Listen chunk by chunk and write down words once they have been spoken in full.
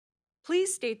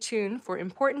Please stay tuned for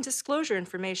important disclosure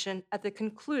information at the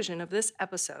conclusion of this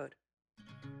episode.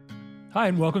 Hi,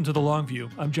 and welcome to The Long View.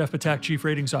 I'm Jeff Patak, Chief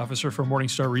Ratings Officer for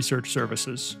Morningstar Research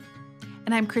Services.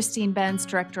 And I'm Christine Benz,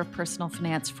 Director of Personal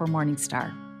Finance for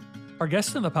Morningstar. Our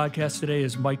guest on the podcast today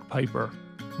is Mike Piper.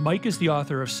 Mike is the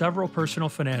author of several personal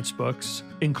finance books,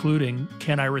 including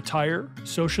Can I Retire?,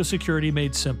 Social Security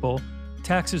Made Simple,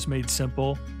 Taxes Made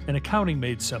Simple, and Accounting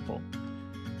Made Simple.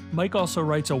 Mike also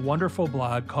writes a wonderful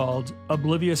blog called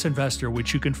Oblivious Investor,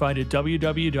 which you can find at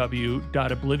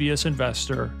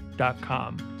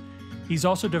www.obliviousinvestor.com. He's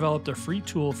also developed a free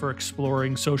tool for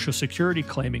exploring Social Security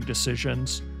claiming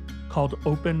decisions called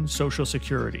Open Social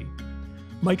Security.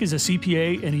 Mike is a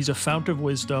CPA, and he's a fount of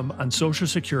wisdom on Social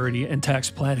Security and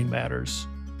tax planning matters.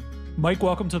 Mike,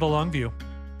 welcome to The Long View.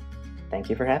 Thank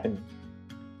you for having me.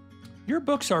 Your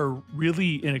books are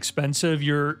really inexpensive.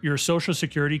 Your Social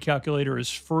Security calculator is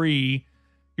free.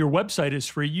 Your website is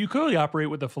free. You clearly operate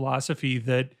with the philosophy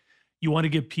that you want to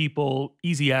give people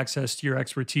easy access to your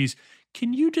expertise.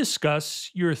 Can you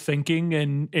discuss your thinking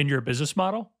and your business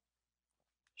model?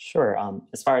 Sure.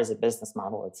 As far as a business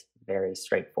model, it's very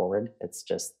straightforward. It's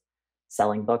just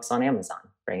selling books on Amazon,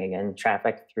 bringing in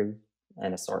traffic through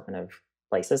an assortment of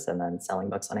places, and then selling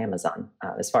books on Amazon.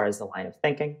 As far as the line of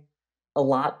thinking, a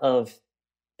lot of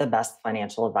the best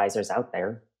financial advisors out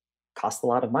there cost a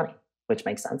lot of money, which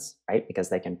makes sense, right? Because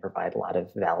they can provide a lot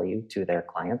of value to their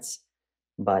clients.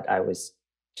 But I was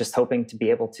just hoping to be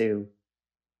able to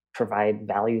provide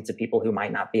value to people who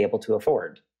might not be able to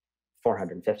afford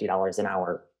 $450 an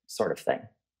hour sort of thing.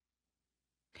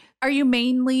 Are you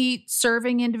mainly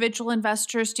serving individual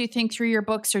investors, do you think, through your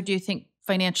books, or do you think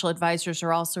financial advisors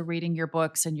are also reading your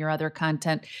books and your other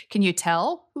content? Can you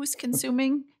tell who's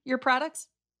consuming your products?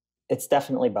 It's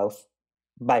definitely both.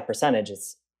 By percentage,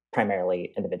 it's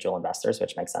primarily individual investors,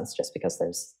 which makes sense just because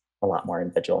there's a lot more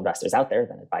individual investors out there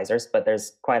than advisors. But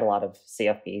there's quite a lot of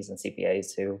CFPs and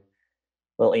CPAs who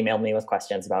will email me with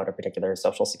questions about a particular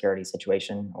Social Security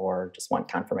situation, or just want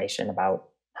confirmation about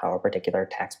how a particular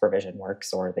tax provision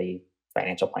works or the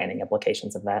financial planning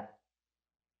implications of that.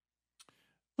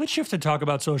 Let's shift to talk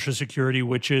about Social Security,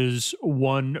 which is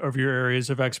one of your areas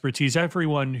of expertise.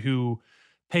 Everyone who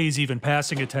pays even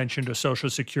passing attention to Social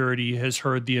Security has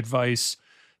heard the advice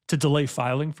to delay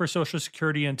filing for Social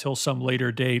Security until some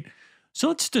later date. So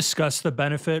let's discuss the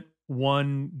benefit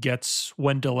one gets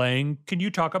when delaying. Can you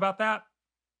talk about that?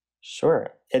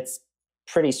 Sure. It's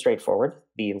pretty straightforward.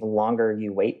 The longer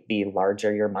you wait, the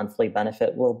larger your monthly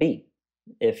benefit will be.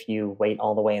 If you wait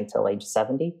all the way until age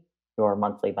 70, your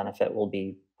monthly benefit will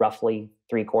be roughly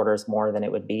 3/4 more than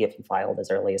it would be if you filed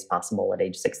as early as possible at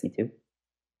age 62.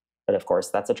 But of course,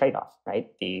 that's a trade-off,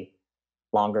 right? The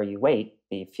longer you wait,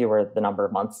 the fewer the number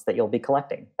of months that you'll be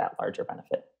collecting that larger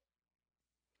benefit.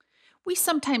 We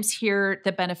sometimes hear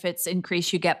the benefits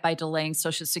increase you get by delaying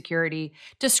Social Security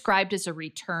described as a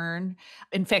return.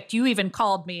 In fact, you even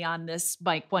called me on this,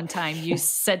 Mike, one time. You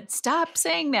said, stop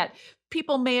saying that.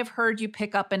 People may have heard you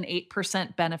pick up an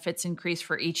 8% benefits increase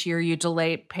for each year you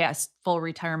delay past full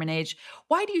retirement age.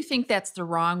 Why do you think that's the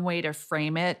wrong way to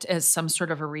frame it, as some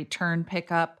sort of a return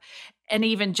pickup, and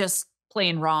even just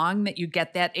plain wrong that you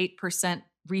get that 8%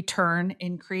 return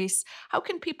increase? How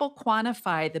can people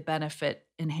quantify the benefit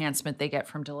enhancement they get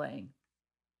from delaying?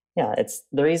 Yeah, it's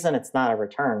the reason it's not a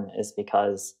return is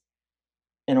because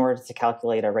in order to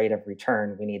calculate a rate of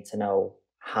return, we need to know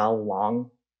how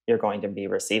long you're going to be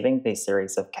receiving the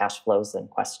series of cash flows in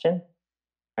question,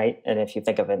 right? And if you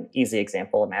think of an easy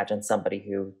example, imagine somebody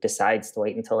who decides to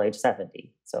wait until age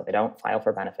 70, so they don't file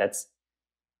for benefits,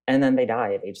 and then they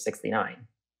die at age 69.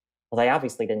 Well, they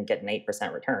obviously didn't get an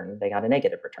 8% return. They got a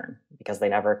negative return because they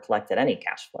never collected any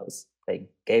cash flows.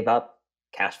 They gave up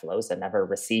cash flows and never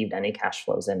received any cash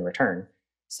flows in return.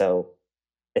 So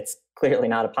it's clearly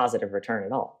not a positive return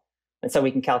at all. And so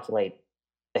we can calculate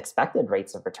expected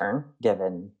rates of return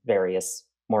given various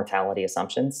mortality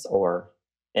assumptions, or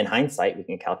in hindsight, we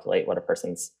can calculate what a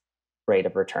person's rate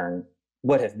of return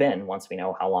would have been once we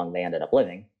know how long they ended up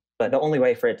living. But the only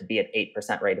way for it to be an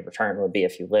 8% rate of return would be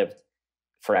if you lived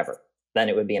forever. Then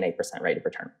it would be an 8% rate of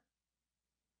return.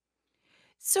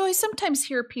 So I sometimes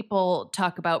hear people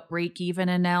talk about break-even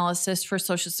analysis for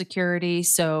Social Security.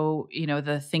 So,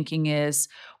 the thinking is,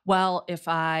 well, if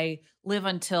I live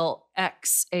until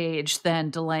X age, then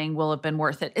delaying will have been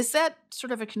worth it. Is that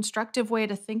sort of a constructive way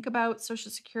to think about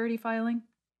Social Security filing?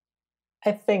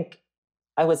 I think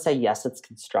I would say yes, it's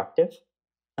constructive.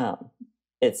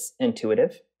 It's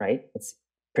intuitive, right? It's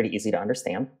pretty easy to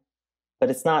understand, but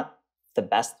it's not the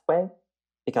best way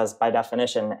because by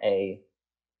definition, a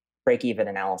break-even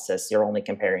analysis, you're only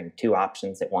comparing two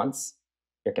options at once.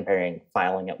 You're comparing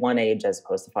filing at one age as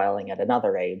opposed to filing at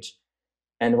another age.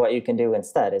 And what you can do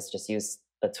instead is just use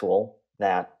a tool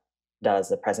that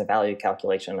does a present value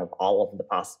calculation of all of the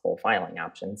possible filing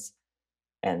options.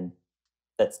 And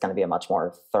that's going to be a much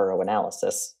more thorough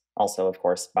analysis. Also, of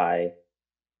course, by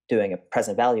doing a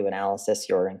present value analysis,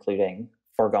 you're including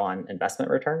foregone investment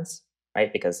returns,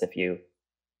 right? Because if you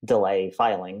delay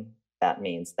filing, that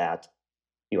means that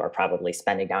you are probably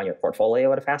spending down your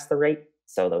portfolio at a faster rate.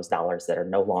 So those dollars that are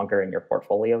no longer in your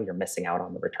portfolio, you're missing out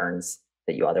on the returns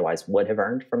that you otherwise would have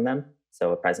earned from them.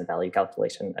 So a present value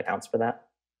calculation accounts for that.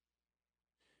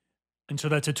 And so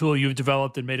that's a tool you've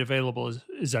developed and made available.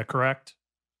 Is that correct?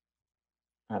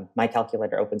 My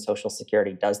calculator, Open Social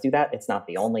Security, does do that. It's not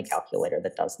the only calculator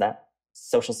that does that.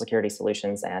 Social Security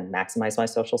Solutions and Maximize My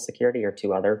Social Security are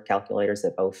two other calculators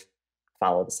that both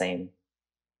follow the same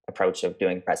approach of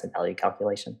doing present value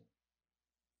calculation.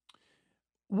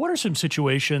 What are some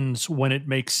situations when it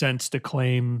makes sense to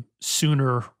claim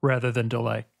sooner rather than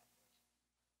delay?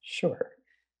 Sure.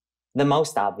 The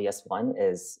most obvious one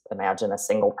is imagine a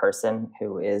single person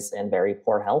who is in very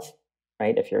poor health,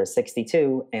 right? If you're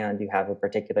 62 and you have a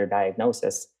particular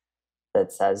diagnosis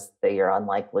that says that you're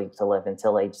unlikely to live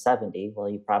until age 70, well,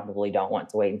 you probably don't want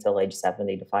to wait until age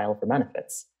 70 to file for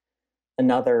benefits.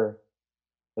 Another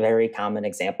very common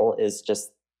example is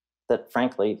just that,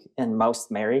 frankly, in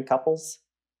most married couples,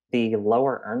 the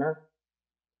lower earner,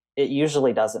 it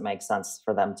usually doesn't make sense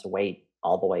for them to wait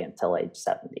all the way until age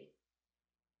 70.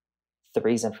 The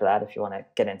reason for that, if you want to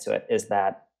get into it, is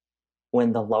that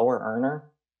when the lower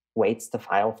earner waits to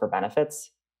file for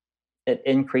benefits, it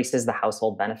increases the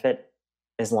household benefit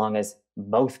as long as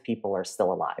both people are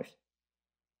still alive.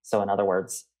 So, in other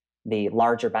words, the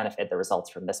larger benefit that results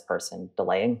from this person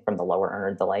delaying, from the lower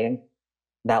earner delaying,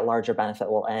 that larger benefit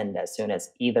will end as soon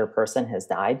as either person has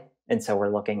died. And so we're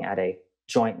looking at a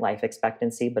joint life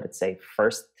expectancy, but it's a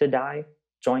first to die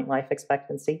joint life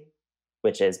expectancy,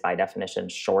 which is by definition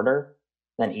shorter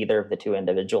than either of the two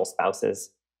individual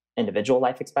spouses' individual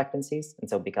life expectancies. And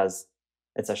so because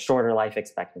it's a shorter life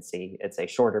expectancy, it's a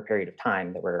shorter period of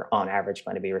time that we're on average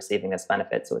going to be receiving this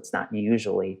benefit. So it's not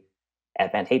usually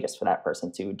advantageous for that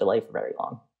person to delay for very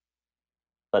long.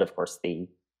 But of course, the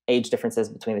age differences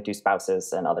between the two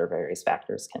spouses and other various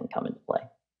factors can come into play.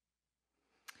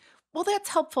 Well, that's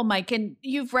helpful, Mike. And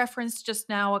you've referenced just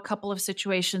now a couple of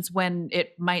situations when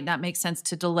it might not make sense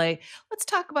to delay. Let's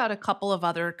talk about a couple of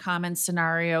other common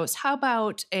scenarios. How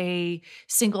about a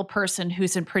single person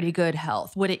who's in pretty good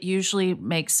health? Would it usually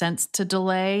make sense to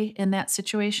delay in that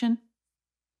situation?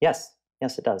 Yes,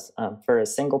 it does. For a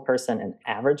single person in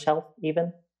average health,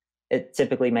 even, it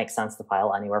typically makes sense to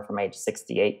file anywhere from age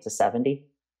 68 to 70.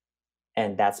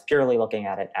 And that's purely looking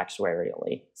at it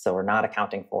actuarially. So we're not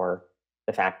accounting for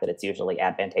the fact that it's usually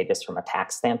advantageous from a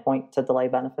tax standpoint to delay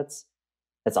benefits.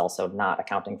 It's also not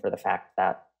accounting for the fact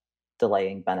that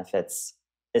delaying benefits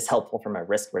is helpful from a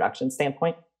risk reduction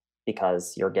standpoint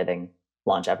because you're getting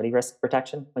longevity risk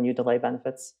protection when you delay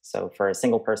benefits. So for a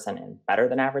single person in better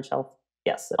than average health,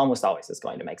 yes, it almost always is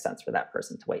going to make sense for that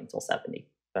person to wait until 70.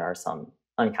 There are some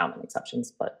uncommon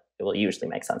exceptions, but it will usually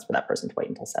make sense for that person to wait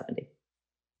until 70.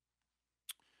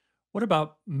 What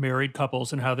about married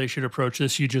couples and how they should approach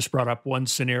this? You just brought up one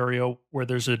scenario where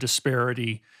there's a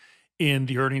disparity in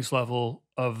the earnings level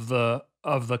of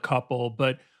the couple,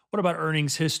 but what about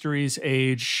earnings histories,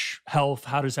 age, health?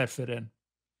 How does that fit in?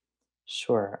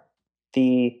 Sure.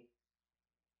 The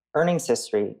earnings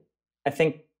history, I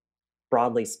think,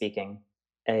 broadly speaking,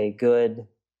 a good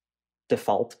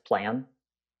default plan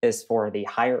is for the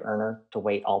higher earner to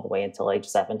wait all the way until age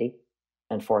 70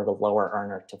 and for the lower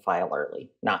earner to file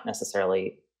early, not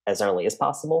necessarily as early as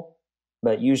possible,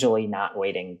 but usually not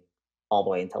waiting all the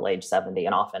way until age 70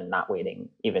 and often not waiting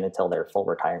even until their full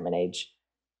retirement age.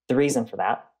 The reason for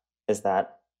that is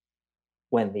that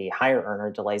when the higher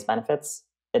earner delays benefits,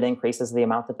 it increases the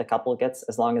amount that the couple gets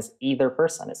as long as either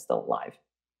person is still alive.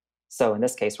 So in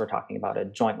this case, we're talking about a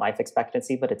joint life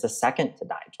expectancy, but it's a second to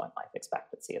die joint life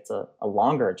expectancy. It's a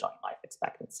longer joint life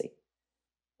expectancy.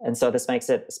 And so this makes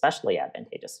it especially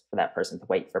advantageous for that person to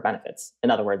wait for benefits. In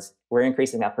other words, we're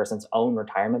increasing that person's own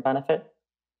retirement benefit,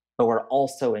 but we're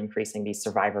also increasing the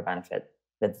survivor benefit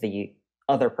that the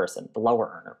other person, the lower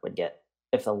earner, would get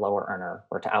if the lower earner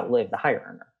were to outlive the higher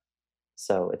earner.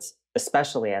 So it's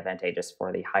especially advantageous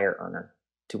for the higher earner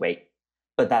to wait.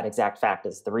 But that exact fact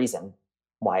is the reason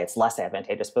why it's less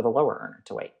advantageous for the lower earner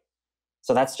to wait.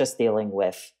 So that's just dealing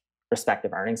with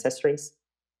respective earnings histories.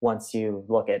 Once you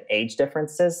look at age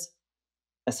differences,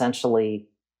 essentially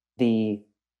the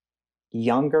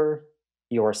younger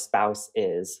your spouse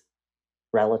is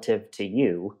relative to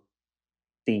you,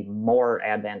 the more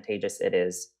advantageous it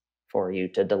is for you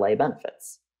to delay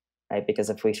benefits, right? Because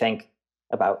if we think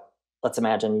about, let's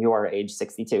imagine you are age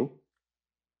 62.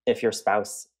 If your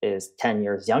spouse is 10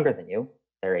 years younger than you,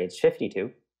 they're age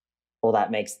 52, well,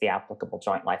 that makes the applicable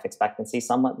joint life expectancy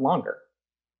somewhat longer.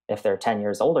 If they're 10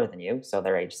 years older than you, so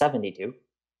they're age 72,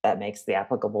 that makes the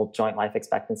applicable joint life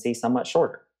expectancy somewhat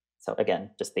shorter. So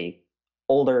again, just the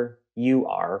older you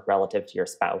are relative to your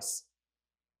spouse,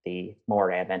 the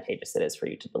more advantageous it is for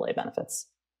you to delay benefits.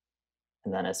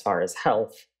 And then as far as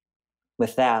health,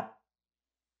 with that,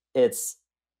 it's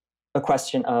a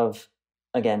question of,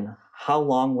 again, how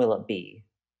long will it be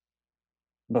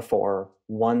before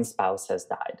one spouse has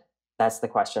died? That's the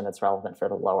question that's relevant for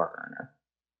the lower earner.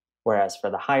 Whereas for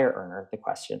the higher earner, the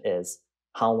question is,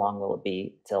 how long will it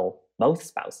be till both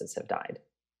spouses have died?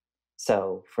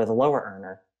 So for the lower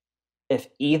earner, if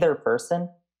either person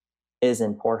is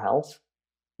in poor health,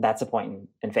 that's a point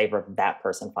in favor of that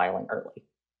person filing early.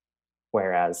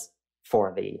 Whereas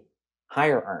for the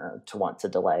higher earner to want to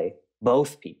delay,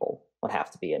 both people would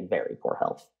have to be in very poor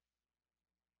health.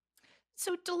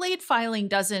 So delayed filing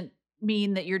doesn't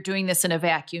mean that you're doing this in a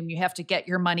vacuum. You have to get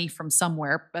your money from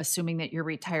somewhere, assuming that you're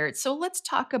retired. So let's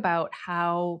talk about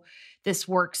how this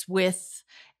works with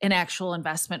an actual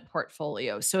investment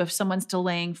portfolio. So if someone's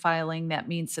delaying filing, that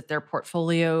means that their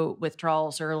portfolio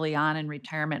withdrawals early on in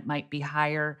retirement might be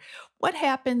higher. What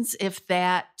happens if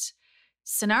that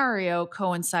scenario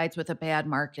coincides with a bad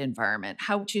market environment?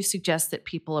 How would you suggest that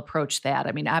people approach that?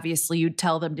 I mean, obviously, you'd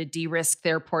tell them to de-risk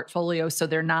their portfolio so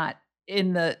they're not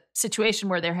in the situation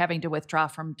where they're having to withdraw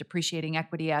from depreciating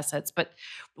equity assets. But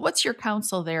what's your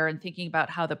counsel there in thinking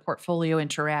about how the portfolio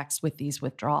interacts with these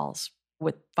withdrawals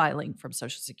with filing from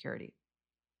Social Security?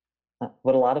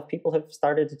 What a lot of people have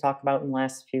started to talk about in the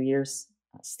last few years,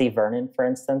 Steve Vernon, for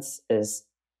instance, is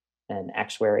an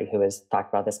actuary who has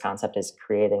talked about this concept, is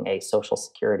creating a Social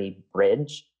Security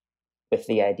bridge, with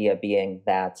the idea being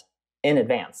that in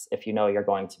advance, if you know you're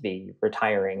going to be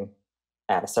retiring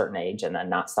at a certain age and then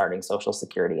not starting Social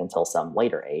Security until some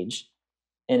later age,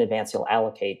 in advance you'll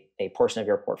allocate a portion of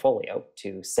your portfolio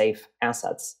to safe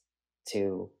assets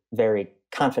to very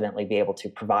confidently be able to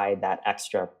provide that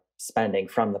extra spending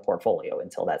from the portfolio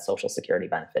until that Social Security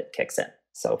benefit kicks in.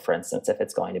 So for instance, if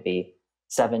it's going to be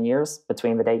 7 years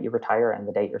between the date you retire and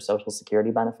the date your Social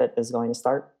Security benefit is going to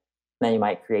start, then you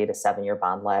might create a 7-year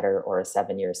bond ladder or a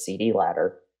 7-year CD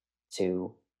ladder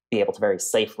to be able to very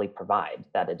safely provide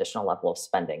that additional level of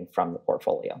spending from the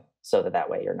portfolio, so that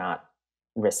way you're not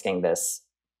risking this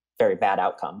very bad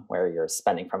outcome where you're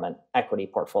spending from an equity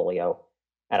portfolio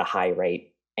at a high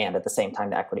rate, and at the same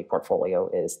time the equity portfolio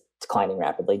is declining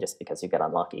rapidly just because you get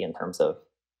unlucky in terms of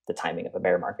the timing of a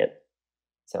bear market.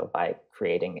 So by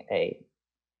creating a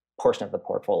portion of the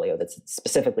portfolio that's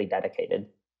specifically dedicated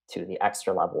to the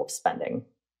extra level of spending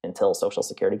until Social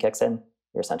Security kicks in,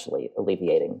 you're essentially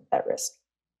alleviating that risk.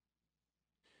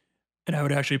 And I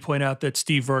would actually point out that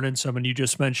Steve Vernon, someone you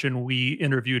just mentioned, we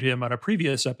interviewed him on a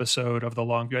previous episode of The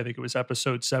Long View. I think it was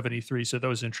episode 73. So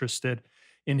those interested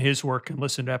in his work can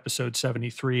listen to episode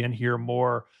 73 and hear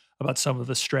more about some of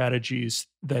the strategies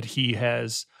that he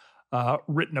has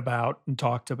written about and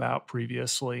talked about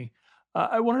previously.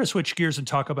 I wanted to switch gears and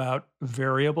talk about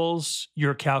variables.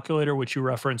 Your calculator, which you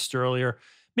referenced earlier,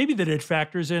 maybe that it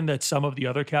factors in that some of the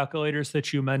other calculators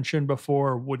that you mentioned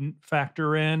before wouldn't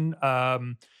factor in.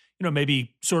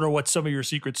 Maybe sort of what some of your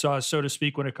secret sauce, so to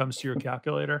speak, when it comes to your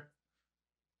calculator?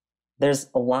 There's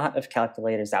a lot of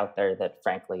calculators out there that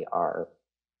frankly are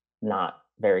not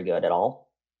very good at all.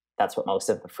 That's what most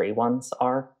of the free ones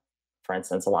are. For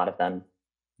instance, a lot of them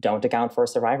don't account for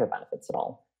survivor benefits at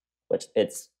all, which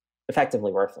it's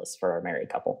effectively worthless for a married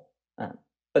couple.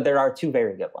 But there are two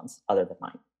very good ones other than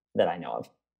mine that I know of.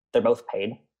 They're both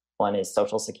paid. One is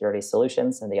Social Security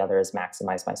Solutions, and the other is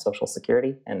Maximize My Social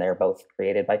Security. And they're both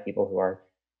created by people who are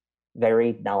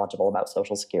very knowledgeable about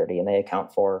Social Security, and they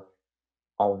account for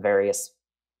all the various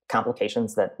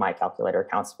complications that my calculator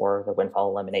accounts for: the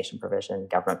windfall elimination provision,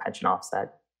 government pension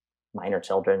offset, minor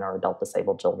children or adult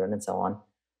disabled children, and so on.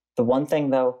 The one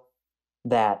thing, though,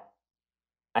 that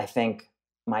I think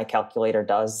my calculator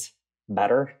does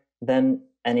better than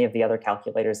any of the other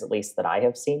calculators, at least that I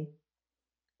have seen,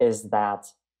 is that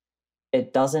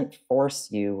it doesn't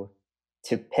force you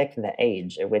to pick the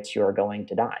age at which you are going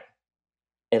to die.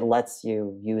 It lets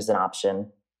you use an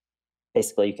option.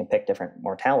 Basically, you can pick different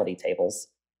mortality tables.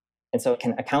 And so it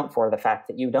can account for the fact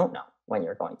that you don't know when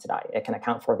you're going to die. It can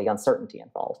account for the uncertainty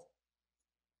involved.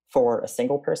 For a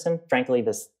single person, frankly,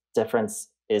 this difference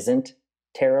isn't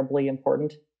terribly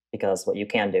important, because what you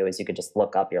can do is you could just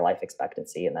look up your life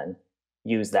expectancy and then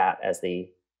use that as the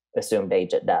assumed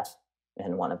age at death.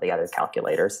 in one of the other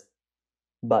calculators.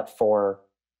 But for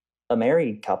a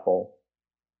married couple,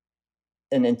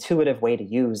 an intuitive way to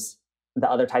use the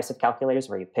other types of calculators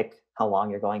where you pick how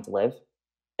long you're going to live,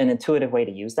 an intuitive way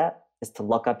to use that is to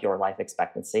look up your life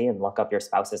expectancy and look up your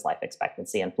spouse's life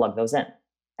expectancy and plug those in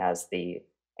as the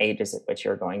ages at which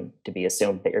you're going to be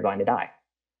assumed that you're going to die.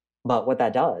 But what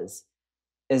that does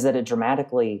is that it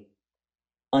dramatically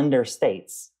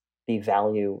understates the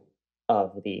value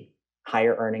of the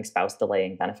higher earning spouse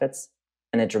delaying benefits,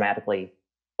 and it dramatically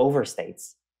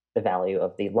overstates the value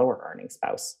of the lower earning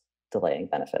spouse delaying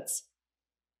benefits.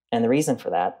 And the reason for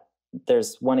that,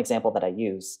 there's one example that I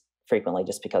use frequently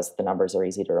just because the numbers are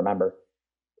easy to remember.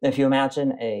 If you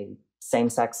imagine a same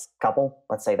sex couple,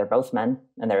 let's say they're both men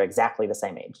and they're exactly the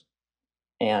same age,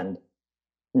 and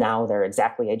now they're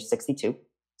exactly age 62,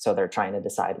 so they're trying to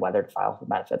decide whether to file for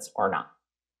benefits or not.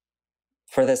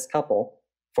 For this couple,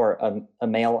 for a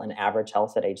male in average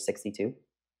health at age 62,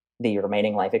 the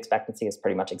remaining life expectancy is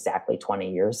pretty much exactly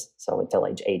 20 years, so until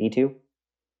age 82.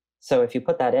 So if you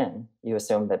put that in, you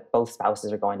assume that both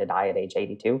spouses are going to die at age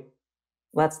 82.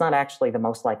 Well, that's not actually the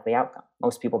most likely outcome.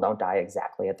 Most people don't die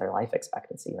exactly at their life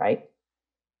expectancy, right?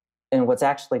 And what's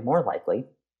actually more likely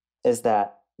is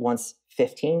that once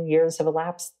 15 years have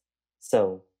elapsed,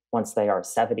 so once they are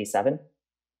 77,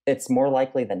 it's more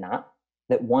likely than not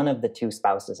that one of the two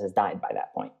spouses has died by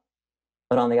that point.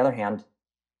 But on the other hand,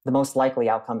 the most likely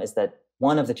outcome is that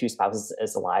one of the two spouses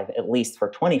is alive at least for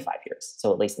 25 years,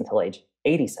 so at least until age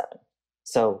 87.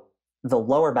 So the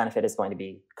lower benefit is going to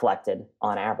be collected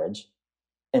on average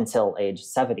until age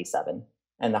 77,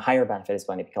 and the higher benefit is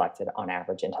going to be collected on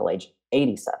average until age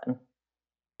 87.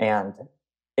 And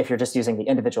if you're just using the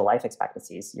individual life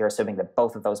expectancies, you're assuming that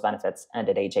both of those benefits end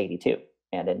at age 82.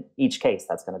 And in each case,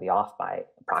 that's going to be off by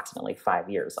approximately 5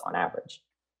 years on average.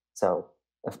 So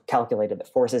a calculator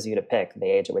that forces you to pick the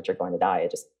age at which you're going to die,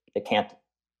 it can't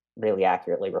really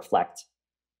accurately reflect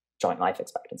joint life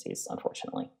expectancies,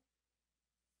 unfortunately.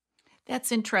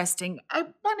 That's interesting. I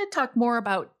want to talk more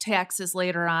about taxes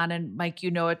later on. And Mike,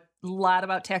 you know a lot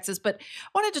about taxes, but I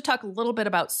wanted to talk a little bit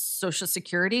about Social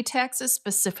Security taxes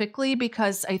specifically,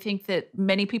 because I think that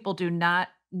many people do not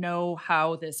know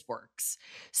how this works.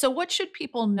 So, what should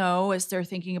people know as they're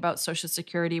thinking about Social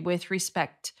Security with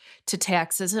respect to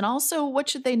taxes? And also, what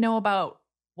should they know about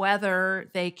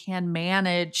whether they can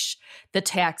manage the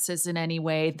taxes in any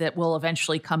way that will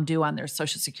eventually come due on their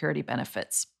Social Security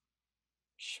benefits?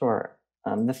 Sure.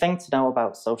 The thing to know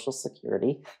about Social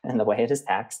Security and the way it is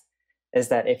taxed is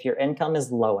that if your income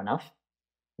is low enough,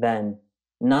 then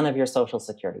none of your Social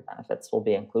Security benefits will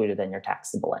be included in your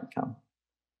taxable income.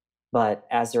 But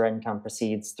as your income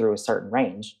proceeds through a certain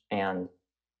range, and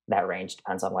that range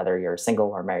depends on whether you're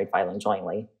single or married filing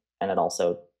jointly, and it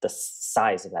also, the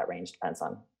size of that range depends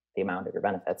on the amount of your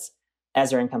benefits.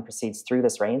 As your income proceeds through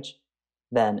this range,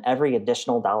 then every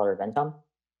additional dollar of income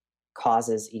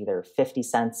causes either 50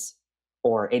 cents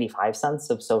or 85 cents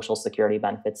of Social Security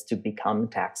benefits to become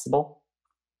taxable.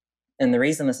 And the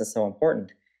reason this is so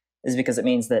important is because it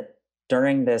means that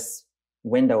during this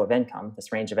window of income,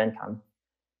 this range of income,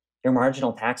 your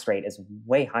marginal tax rate is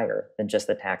way higher than just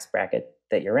the tax bracket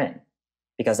that you're in,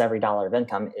 because every dollar of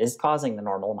income is causing the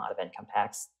normal amount of income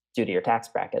tax due to your tax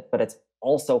bracket, but it's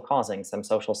also causing some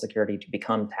Social Security to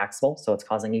become taxable, so it's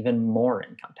causing even more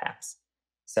income tax.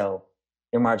 So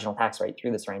your marginal tax rate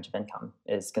through this range of income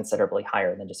is considerably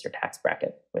higher than just your tax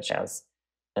bracket, which has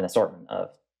an assortment of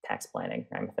tax planning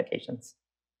ramifications.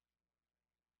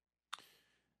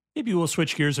 Maybe we'll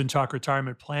switch gears and talk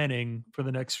retirement planning for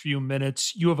the next few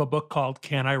minutes. You have a book called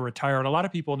Can I Retire? And a lot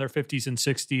of people in their 50s and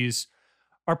 60s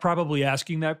are probably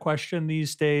asking that question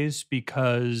these days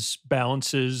because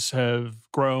balances have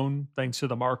grown thanks to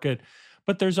the market.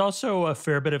 But there's also a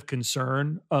fair bit of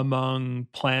concern among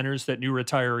planners that new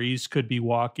retirees could be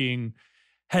walking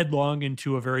headlong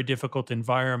into a very difficult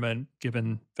environment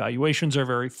given valuations are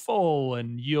very full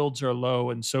and yields are low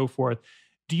and so forth.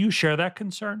 Do you share that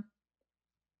concern?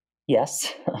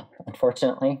 Yes,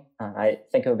 unfortunately, I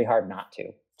think it would be hard not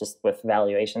to, just with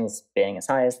valuations being as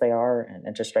high as they are and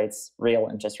interest rates, real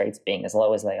interest rates being as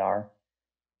low as they are.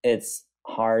 It's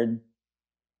hard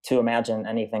to imagine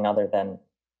anything other than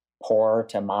poor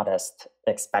to modest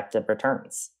expected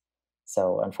returns.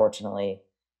 So, unfortunately,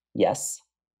 yes,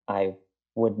 I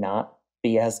would not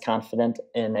be as confident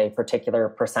in a particular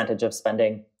percentage of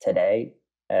spending today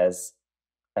as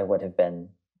I would have been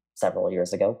several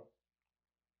years ago.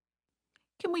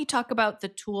 Can we talk about the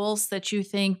tools that you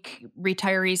think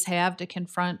retirees have to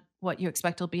confront what you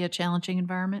expect will be a challenging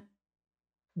environment?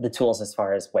 The tools as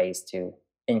far as ways to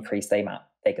increase the amount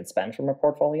they could spend from a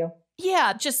portfolio.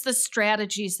 Yeah, just the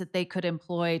strategies that they could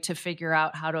employ to figure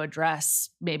out how to address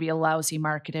maybe a lousy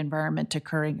market environment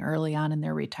occurring early on in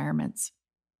their retirements.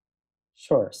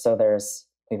 Sure. So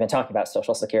we've been talking about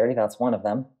Social Security, that's one of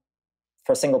them.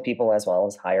 For single people as well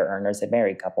as higher earners and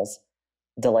married couples,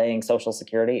 delaying Social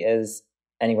Security is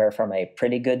anywhere from a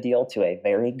pretty good deal to a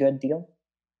very good deal.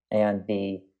 And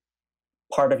the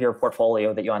part of your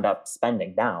portfolio that you end up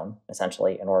spending down,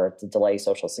 essentially, in order to delay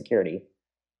Social Security,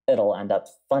 it'll end up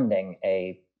funding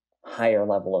a higher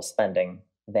level of spending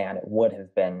than it would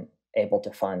have been able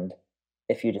to fund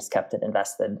if you just kept it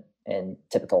invested in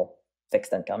typical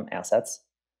fixed income assets.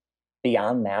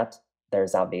 Beyond that,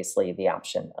 there's obviously the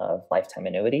option of lifetime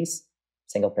annuities,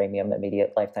 single premium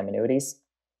immediate lifetime annuities.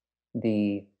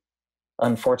 The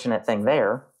unfortunate thing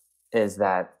there is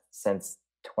that since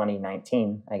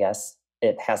 2019, I guess,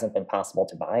 it hasn't been possible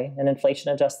to buy an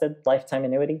inflation adjusted lifetime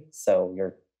annuity. So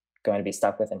you're going to be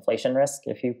stuck with inflation risk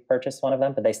if you purchase one of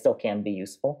them, but they still can be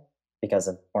useful because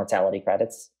of mortality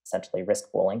credits, essentially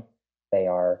risk pooling. They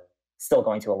are still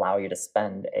going to allow you to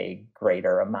spend a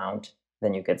greater amount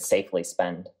than you could safely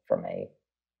spend from a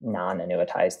non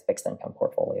annuitized fixed income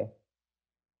portfolio.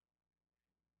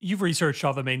 You've researched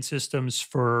all the main systems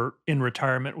for in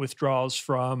retirement withdrawals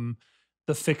from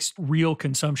the fixed real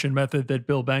consumption method that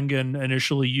Bill Bengen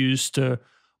initially used to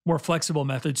more flexible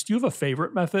methods. Do you have a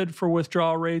favorite method for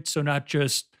withdrawal rates? So not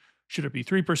just should it be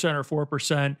 3% or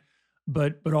 4%,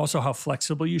 but also how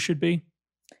flexible you should be?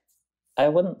 I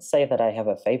wouldn't say that I have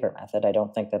a favorite method. I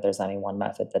don't think that there's any one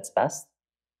method that's best.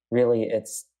 Really,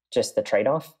 it's just the trade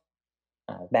off.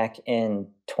 Back in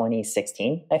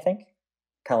 2016, I think,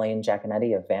 Colleen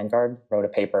Giaconetti of Vanguard wrote a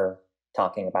paper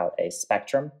talking about a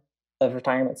spectrum of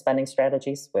retirement spending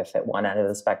strategies. With at one end of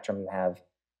the spectrum, you have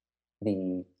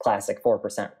the classic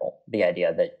 4% rule, the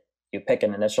idea that you pick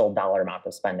an initial dollar amount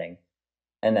of spending,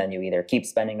 and then you either keep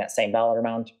spending that same dollar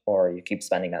amount or you keep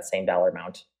spending that same dollar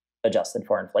amount adjusted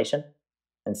for inflation.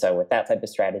 And so, with that type of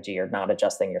strategy, you're not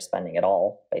adjusting your spending at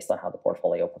all based on how the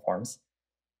portfolio performs.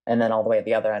 And then, all the way at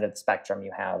the other end of the spectrum,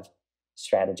 you have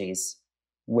strategies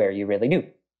where you really do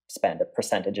spend a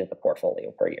percentage of the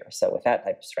portfolio per year. So, with that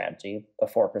type of strategy, a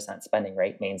 4% spending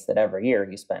rate means that every year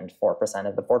you spend 4%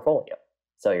 of the portfolio.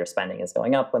 So, your spending is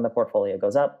going up when the portfolio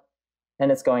goes up,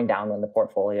 and it's going down when the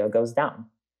portfolio goes down.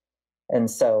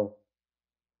 And so,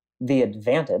 the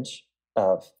advantage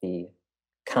of the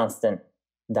constant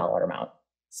dollar amount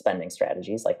spending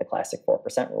strategies like the classic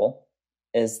 4% rule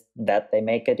is that they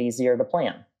make it easier to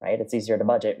plan, right? It's easier to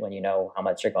budget when you know how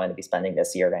much you're going to be spending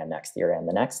this year and next year and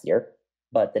the next year.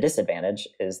 But the disadvantage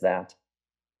is that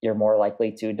you're more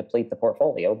likely to deplete the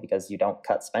portfolio because you don't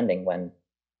cut spending when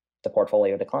the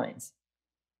portfolio declines.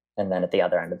 And then at the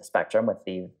other end of the spectrum, with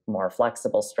the more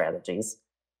flexible strategies,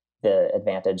 the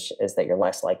advantage is that you're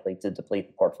less likely to deplete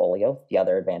the portfolio. The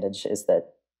other advantage is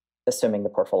that assuming the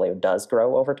portfolio does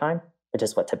grow over time, which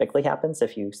is what typically happens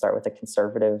if you start with a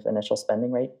conservative initial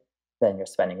spending rate, then your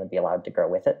spending would be allowed to grow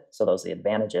with it. So those are the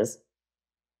advantages.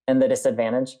 And the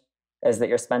disadvantage is that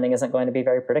your spending isn't going to be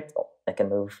very predictable. It can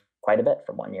move quite a bit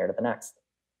from one year to the next.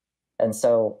 And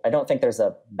so I don't think there's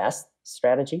a best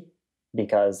strategy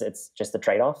because it's just a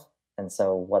trade off. And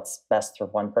so what's best for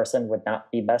one person would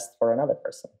not be best for another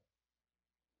person.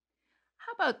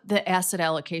 How about the asset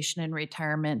allocation in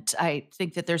retirement? I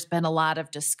think that there's been a lot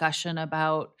of discussion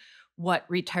about what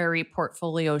retiree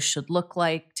portfolios should look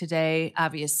like today.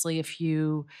 Obviously, if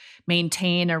you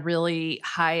maintain a really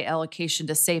high allocation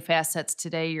to safe assets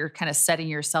today, you're kind of setting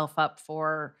yourself up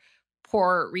for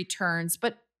poor returns.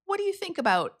 But what do you think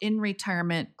about in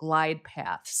retirement glide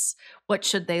paths? What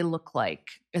should they look like,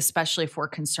 especially if we're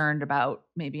concerned about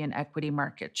maybe an equity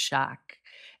market shock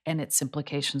and its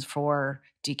implications for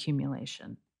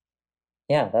decumulation?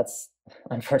 Yeah, that's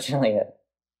unfortunately a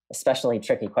especially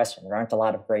tricky question. There aren't a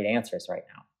lot of great answers right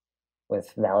now.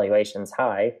 With valuations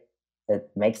high, it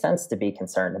makes sense to be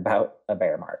concerned about a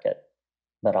bear market.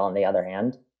 But on the other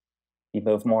hand, you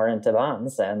move more into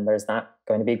bonds and there's not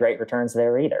going to be great returns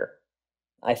there either.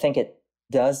 I think it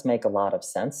does make a lot of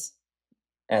sense,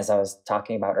 as I was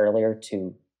talking about earlier,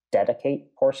 to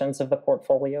dedicate portions of the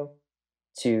portfolio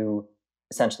to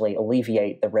essentially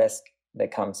alleviate the risk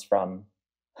that comes from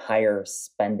higher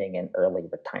spending in early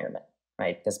retirement,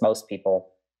 right? Because most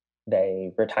people,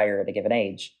 they retire at a given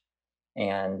age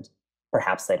and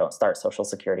perhaps they don't start Social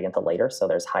Security until later. So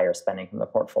there's higher spending from the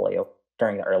portfolio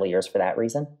during the early years for that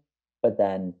reason. But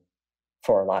then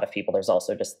for a lot of people, there's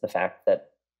also just the fact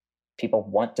that people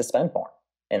want to spend more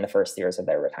in the first years of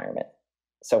their retirement.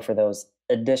 So for those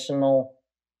additional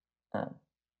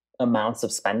amounts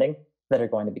of spending that are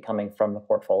going to be coming from the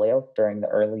portfolio during the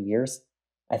early years,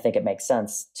 I think it makes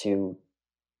sense to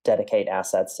dedicate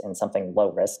assets in something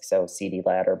low risk, so CD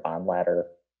ladder, bond ladder,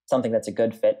 something that's a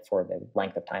good fit for the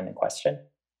length of time in question.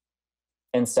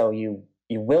 And so you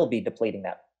will be depleting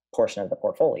that portion of the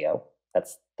portfolio.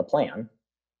 That's the plan,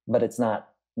 but it's not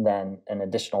then an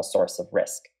additional source of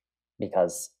risk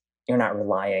because you're not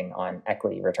relying on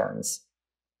equity returns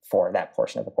for that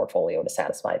portion of the portfolio to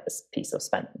satisfy this piece of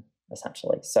spending,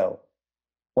 essentially. So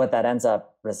what that ends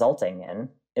up resulting in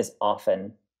is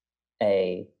often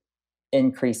a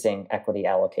increasing equity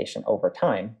allocation over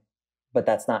time, but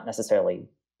that's not necessarily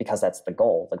because that's the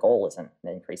goal. The goal isn't an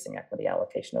increasing equity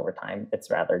allocation over time. It's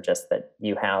rather just that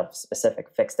you have specific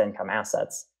fixed income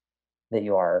assets that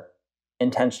you are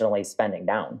intentionally spending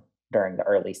down during the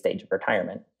early stage of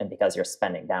retirement. And because you're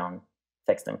spending down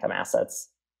fixed income assets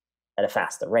at a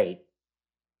faster rate,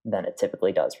 then it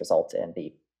typically does result in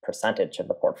the percentage of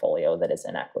the portfolio that is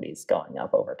in equities going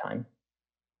up over time.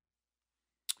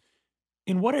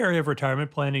 In what area of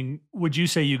retirement planning would you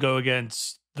say you go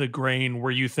against the grain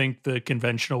where you think the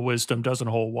conventional wisdom doesn't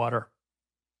hold water?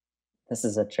 This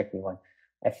is a tricky one.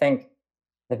 I think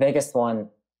the biggest one,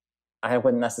 I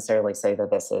wouldn't necessarily say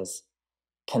that this is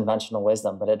conventional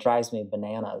wisdom, but it drives me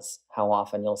bananas how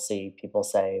often you'll see people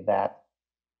say that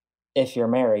if you're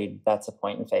married, that's a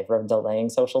point in favor of delaying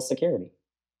Social Security.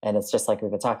 And it's just like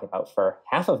we've been talking about, for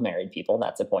half of married people,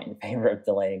 that's a point in favor of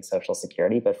delaying Social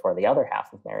Security. But for the other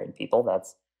half of married people,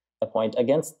 that's a point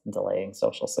against delaying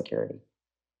Social Security.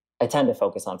 I tend to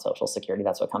focus on Social Security.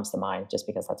 That's what comes to mind, just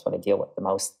because that's what I deal with the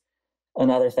most.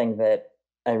 Another thing that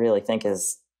I really think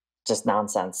is just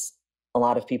nonsense. A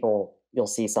lot of people you'll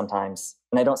see sometimes,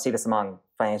 and I don't see this among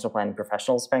financial planning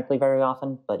professionals, frankly, very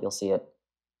often, but you'll see it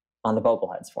on the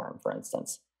Bogleheads Forum, for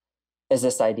instance, is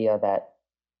this idea that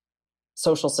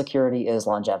Social Security is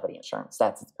longevity insurance.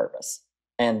 That's its purpose.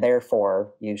 And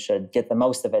therefore, you should get the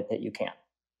most of it that you can.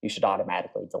 You should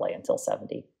automatically delay until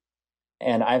 70.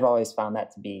 And I've always found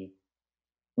that to be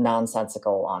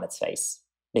nonsensical on its face,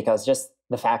 because just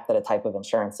the fact that a type of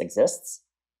insurance exists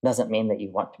doesn't mean that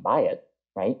you want to buy it,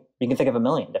 right? You can think of a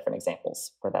million different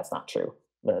examples where that's not true.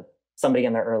 Somebody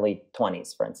in their early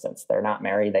 20s, for instance, they're not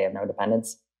married, they have no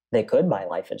dependents. They could buy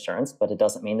life insurance, but it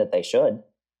doesn't mean that they should.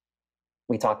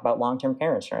 We talk about long-term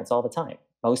care insurance all the time.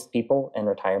 Most people in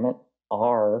retirement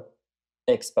are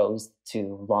exposed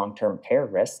to long-term care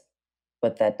risk,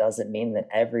 but that doesn't mean that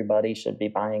everybody should be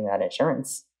buying that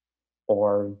insurance.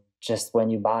 Or just when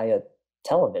you buy a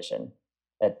television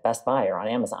at Best Buy or on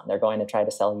Amazon, they're going to try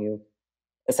to sell you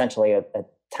essentially a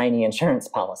tiny insurance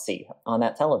policy on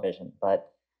that television, but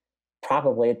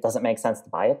probably it doesn't make sense to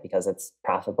buy it because it's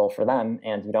profitable for them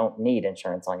and you don't need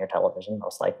insurance on your television.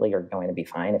 Most likely you're going to be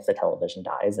fine. If the television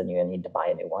dies, then you need to buy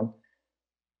a new one.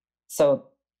 So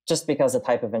just because a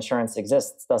type of insurance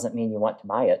exists doesn't mean you want to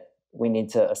buy it. We need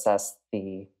to assess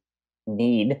the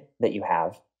need that you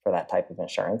have for that type of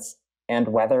insurance and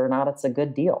whether or not it's a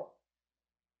good deal.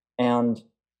 And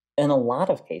in a lot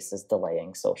of cases,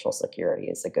 delaying Social Security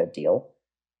is a good deal.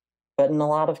 But in a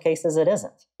lot of cases, it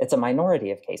isn't. It's a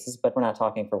minority of cases, but we're not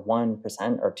talking for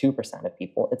 1% or 2% of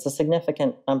people. It's a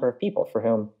significant number of people for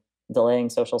whom delaying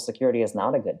Social Security is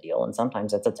not a good deal, and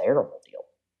sometimes it's a terrible deal.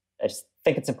 I just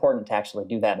think it's important to actually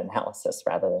do that analysis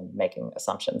rather than making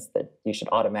assumptions that you should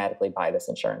automatically buy this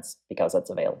insurance because it's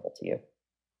available to you.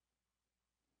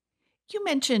 You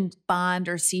mentioned bond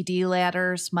or CD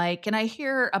ladders, Mike, and I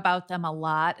hear about them a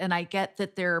lot. And I get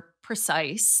that they're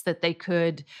precise, that they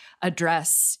could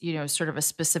address, sort of a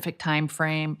specific time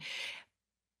frame.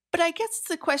 But I guess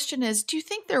the question is, do you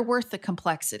think they're worth the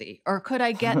complexity? Or could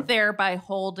I get there by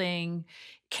holding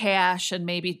cash and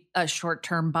maybe a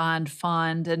short-term bond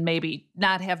fund and maybe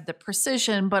not have the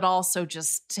precision, but also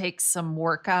just take some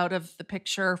work out of the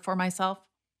picture for myself?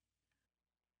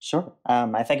 Sure.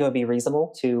 I think it would be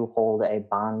reasonable to hold a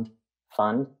bond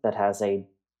fund that has a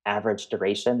average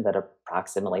duration that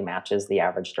approximately matches the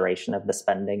average duration of the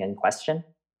spending in question.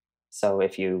 So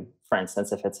for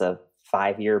instance, if it's a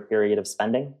 5-year period of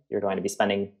spending, you're going to be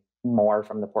spending more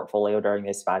from the portfolio during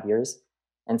these 5 years.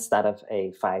 Instead of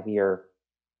a 5-year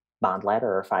bond ladder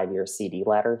or a 5-year CD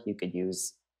ladder, you could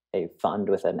use a fund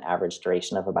with an average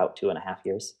duration of about 2.5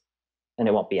 years. And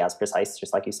it won't be as precise,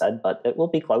 just like you said, but it will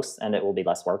be close and it will be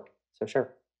less work. So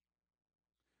sure.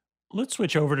 Let's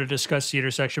switch over to discuss the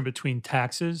intersection between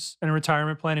taxes and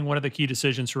retirement planning. One of the key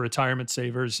decisions for retirement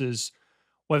savers is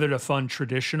whether to fund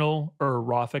traditional or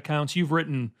Roth accounts. You've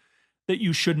written that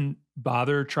you shouldn't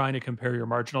bother trying to compare your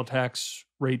marginal tax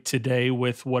rate today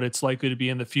with what it's likely to be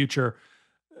in the future.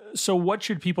 So, what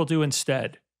should people do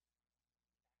instead?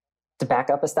 To back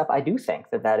up a step, I do think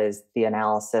that is the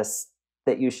analysis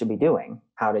that you should be doing.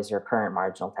 How does your current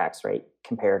marginal tax rate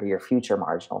compare to your future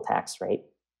marginal tax rate?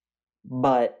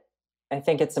 But I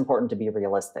think it's important to be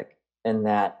realistic in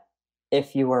that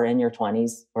if you are in your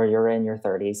 20s or you're in your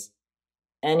 30s,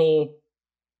 any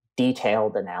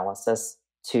detailed analysis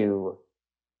to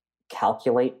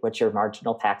calculate what your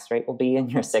marginal tax rate will be in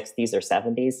your 60s or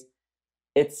 70s,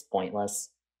 it's pointless.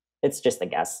 It's just a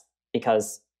guess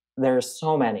because there's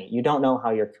so many. You don't know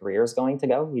how your career is going to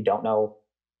go. You don't know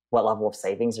what level of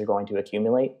savings you're going to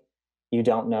accumulate. You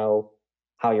don't know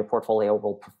how your portfolio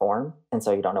will perform. And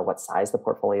so you don't know what size the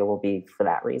portfolio will be for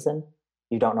that reason.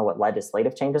 You don't know what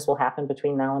legislative changes will happen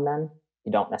between now and then.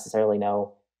 You don't necessarily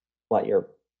know what your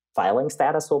filing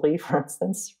status will be, for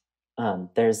instance.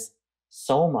 There's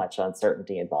so much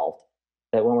uncertainty involved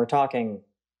that when we're talking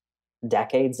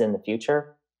decades in the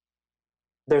future,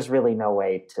 there's really no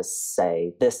way to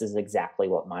say this is exactly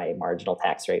what my marginal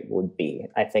tax rate would be.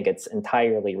 I think it's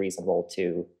entirely reasonable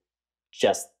to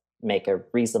just make a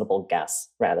reasonable guess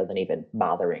rather than even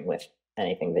bothering with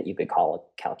anything that you could call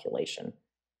a calculation.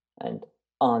 And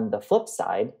on the flip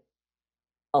side,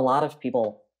 a lot of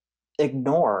people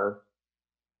ignore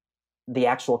the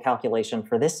actual calculation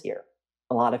for this year.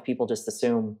 A lot of people just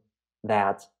assume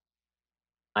that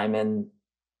I'm in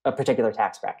a particular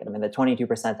tax bracket. I'm in the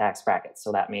 22% tax bracket.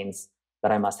 So that means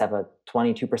that I must have a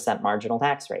 22% marginal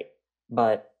tax rate.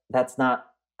 But that's not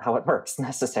how it works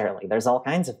necessarily. There's all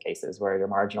kinds of cases where your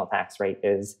marginal tax rate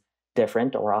is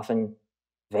different or often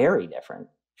very different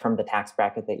from the tax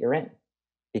bracket that you're in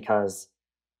because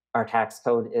our tax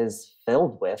code is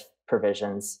filled with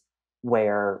provisions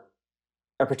where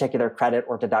a particular credit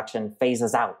or deduction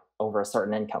phases out over a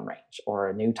certain income range, or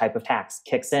a new type of tax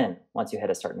kicks in once you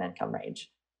hit a certain income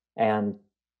range. And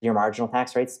your marginal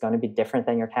tax rate is going to be different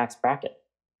than your tax bracket.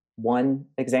 One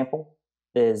example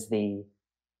is the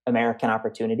American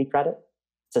Opportunity Credit.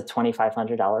 It's a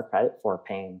 $2,500 credit for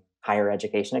paying higher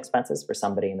education expenses for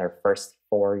somebody in their first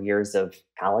 4 years of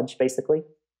college, basically.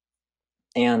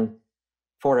 And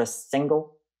for a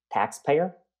single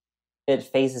taxpayer, it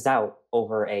phases out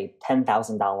over a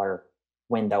 $10,000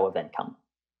 window of income.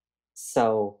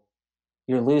 So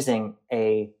you're losing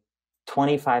a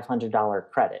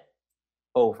 $2,500 credit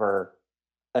over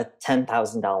a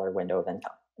 $10,000 window of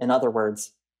income. In other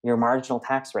words, your marginal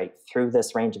tax rate through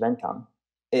this range of income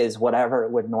is whatever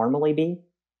it would normally be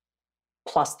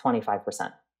plus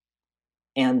 25%.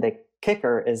 And the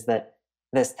kicker is that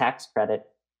this tax credit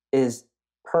is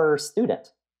per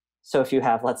student. So if you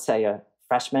have, let's say, a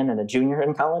freshman and a junior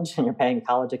in college and you're paying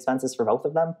college expenses for both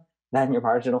of them, then your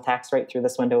marginal tax rate through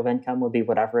this window of income would be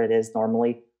whatever it is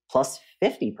normally plus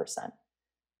 50%.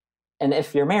 And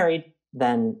if you're married,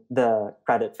 then the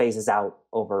credit phases out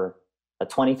over a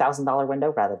 $20,000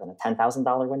 window rather than a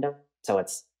 $10,000 window. So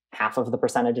it's half of the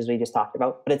percentages we just talked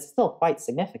about, but it's still quite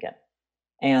significant.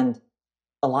 And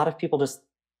a lot of people just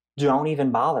don't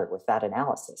even bother with that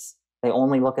analysis. They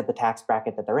only look at the tax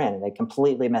bracket that they're in, and they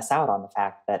completely miss out on the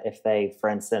fact that if they, for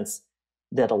instance,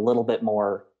 did a little bit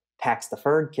more tax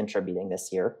deferred contributing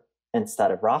this year instead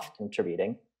of Roth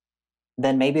contributing,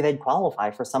 then maybe they'd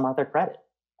qualify for some other credit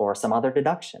or some other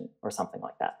deduction or something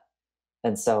like that.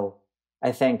 And so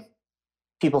I think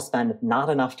people spend not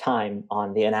enough time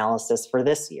on the analysis for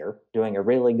this year, doing a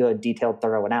really good, detailed,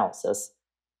 thorough analysis,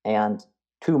 and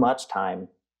too much time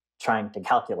trying to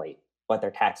calculate what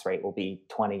their tax rate will be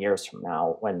 20 years from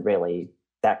now, when really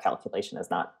that calculation is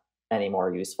not any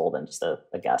more useful than just a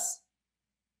guess.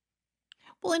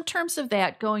 Well, in terms of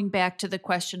that, going back to the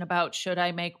question about should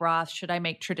I make Roth, should I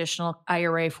make traditional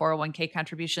IRA 401k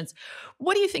contributions,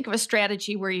 what do you think of a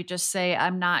strategy where you just say,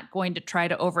 I'm not going to try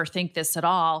to overthink this at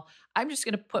all. I'm just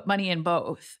going to put money in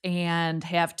both and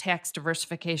have tax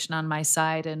diversification on my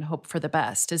side and hope for the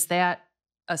best. Is that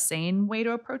a sane way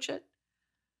to approach it?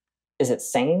 Is it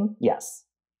sane? Yes.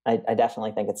 I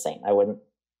definitely think it's sane. I wouldn't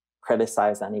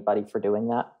criticize anybody for doing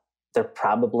that. There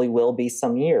probably will be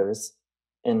some years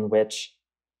in which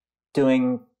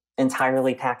doing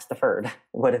entirely tax deferred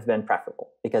would have been preferable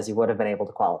because you would have been able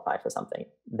to qualify for something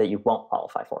that you won't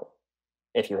qualify for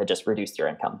if you had just reduced your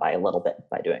income by a little bit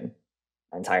by doing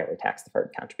entirely tax deferred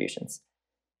contributions.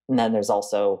 And then there's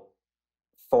also,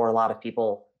 for a lot of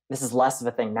people, this is less of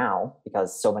a thing now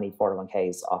because so many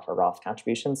 401ks offer Roth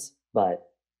contributions, but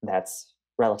that's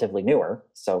relatively newer.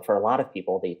 So for a lot of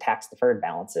people, the tax deferred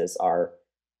balances are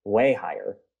way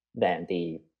higher than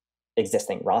the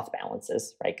existing Roth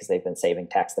balances, right? Because they've been saving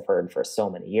tax deferred for so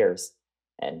many years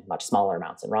and much smaller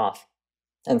amounts in Roth.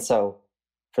 And so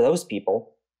for those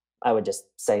people, I would just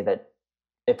say that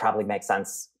it probably makes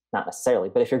sense, not necessarily,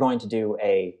 but if you're going to do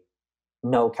a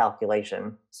no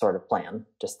calculation sort of plan,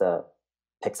 just to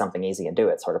pick something easy and do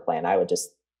it sort of plan, I would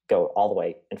just go all the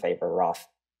way in favor of Roth.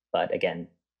 But again,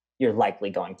 you're likely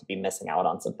going to be missing out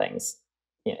on some things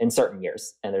in certain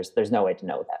years. And there's no way to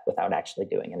know that without actually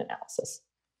doing an analysis.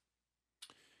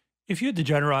 If you had to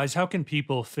generalize, how can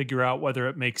people figure out whether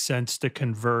it makes sense to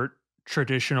convert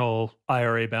traditional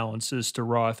IRA balances to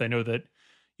Roth? I know that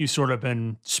you sort of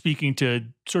been speaking to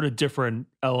sort of different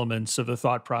elements of the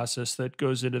thought process that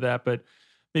goes into that, but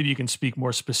maybe you can speak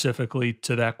more specifically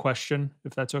to that question,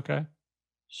 if that's okay.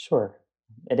 Sure.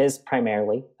 It is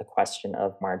primarily a question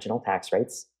of marginal tax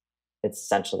rates. It's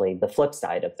essentially the flip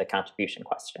side of the contribution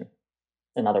question.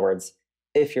 In other words,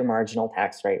 if your marginal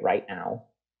tax rate right now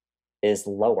is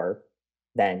lower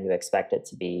than you expect it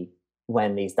to be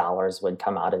when these dollars would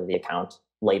come out of the account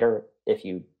later, if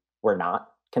you were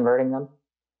not converting them,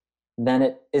 then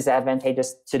it is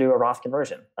advantageous to do a Roth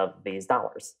conversion of these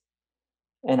dollars.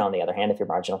 And on the other hand, if your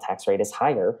marginal tax rate is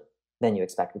higher than you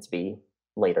expect it to be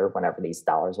later, whenever these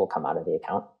dollars will come out of the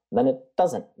account, then it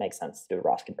doesn't make sense to do a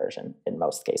Roth conversion in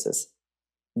most cases.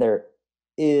 There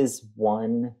is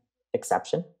one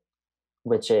exception,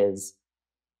 which is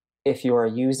if you are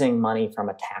using money from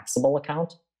a taxable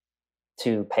account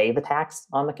to pay the tax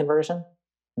on the conversion,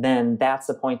 then that's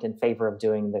a point in favor of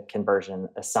doing the conversion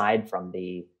aside from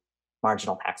the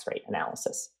marginal tax rate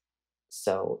analysis.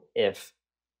 So if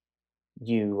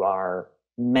you are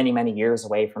many, many years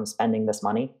away from spending this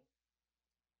money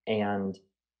and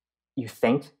you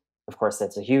think, of course,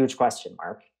 that's a huge question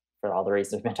mark for all the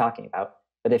reasons we've been talking about,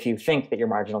 but if you think that your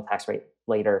marginal tax rate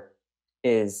later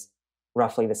is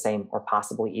roughly the same or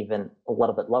possibly even a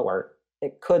little bit lower,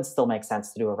 it could still make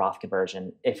sense to do a Roth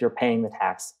conversion if you're paying the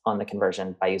tax on the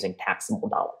conversion by using taxable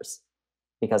dollars.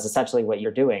 Because essentially what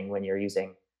you're doing when you're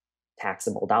using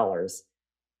taxable dollars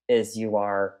is you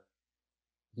are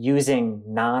using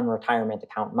non-retirement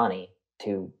account money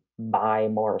to buy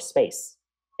more space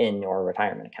in your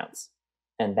retirement accounts.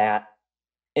 And that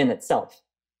in itself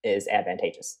is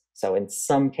advantageous. So in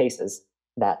some cases,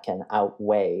 that can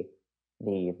outweigh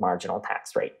the marginal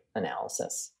tax rate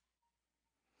analysis.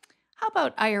 How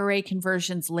about IRA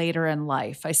conversions later in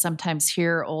life? I sometimes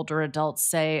hear older adults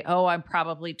say, "Oh, I'm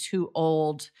probably too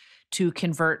old to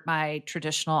convert my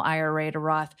traditional IRA to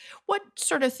Roth." What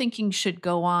sort of thinking should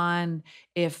go on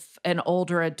if an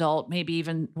older adult, maybe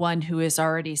even one who is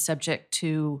already subject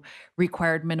to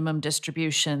required minimum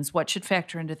distributions, what should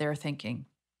factor into their thinking?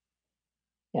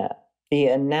 Yeah. The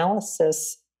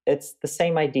analysis, it's the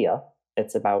same idea.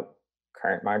 It's about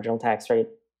current marginal tax rate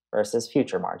versus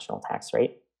future marginal tax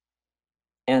rate.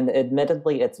 And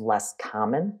admittedly, it's less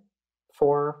common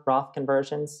for Roth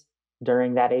conversions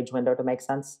during that age window to make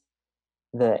sense.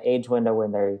 The age window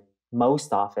when they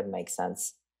most often make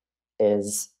sense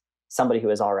is somebody who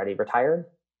is already retired,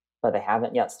 but they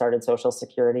haven't yet started Social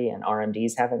Security and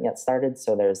RMDs haven't yet started.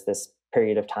 So there's this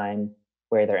period of time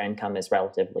where their income is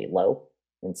relatively low.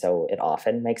 And so it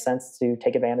often makes sense to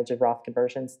take advantage of Roth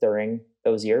conversions during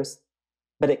those years.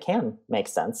 But it can make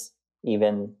sense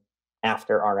even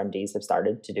after RMDs have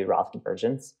started to do Roth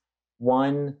conversions.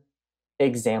 One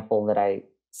example that I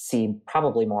see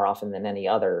probably more often than any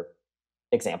other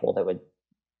example that would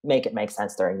make it make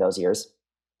sense during those years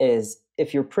is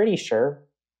if you're pretty sure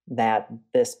that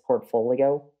this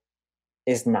portfolio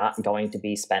is not going to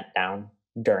be spent down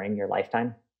during your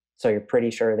lifetime. So you're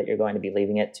pretty sure that you're going to be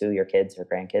leaving it to your kids or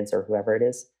grandkids or whoever it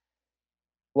is.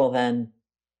 Well, then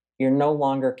you're no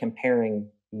longer comparing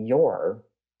your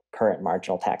current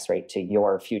marginal tax rate to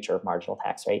your future marginal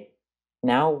tax rate.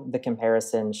 Now the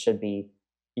comparison should be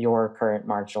your current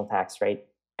marginal tax rate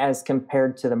as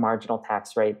compared to the marginal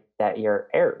tax rate that your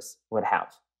heirs would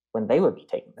have when they would be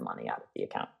taking the money out of the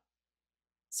account.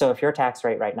 So if your tax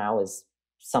rate right now is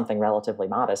something relatively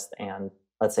modest, and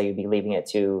let's say you'd be leaving it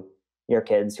to your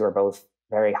kids who are both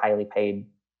very highly paid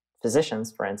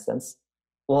physicians, for instance,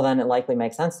 well, then it likely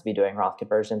makes sense to be doing Roth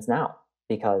conversions now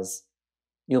because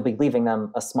you'll be leaving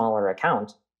them a smaller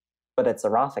account, but it's a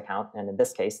Roth account. And in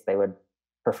this case, they would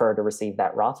prefer to receive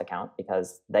that Roth account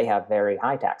because they have very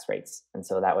high tax rates. And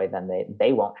so that way, then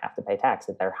they won't have to pay tax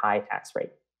at their high tax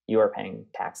rate. You are paying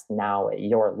tax now at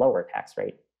your lower tax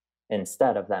rate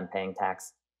instead of them paying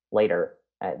tax later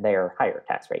at their higher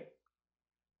tax rate.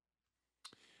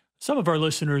 Some of our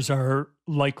listeners are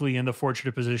likely in the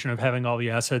fortunate position of having all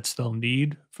the assets they'll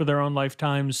need for their own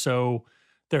lifetimes. So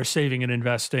they're saving and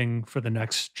investing for the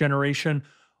next generation.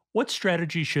 What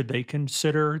strategy should they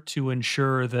consider to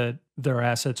ensure that their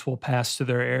assets will pass to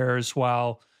their heirs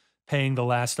while paying the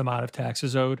last amount of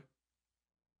taxes owed?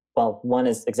 Well, one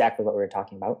is exactly what we were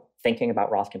talking about, thinking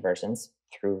about Roth conversions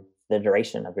through the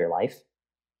duration of your life.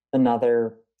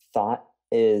 Another thought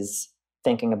is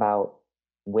thinking about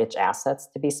which assets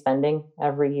to be spending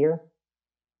every year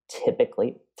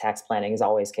typically, tax planning is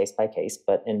always case by case,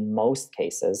 but in most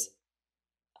cases,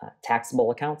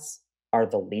 taxable accounts are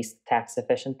the least tax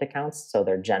efficient accounts. So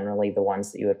they're generally the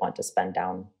ones that you would want to spend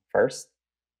down first.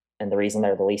 And the reason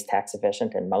they're the least tax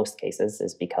efficient in most cases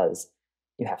is because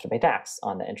you have to pay tax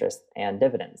on the interest and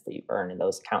dividends that you earn in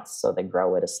those accounts. So they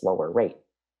grow at a slower rate.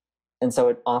 And so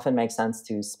it often makes sense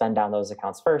to spend down those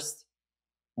accounts first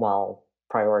while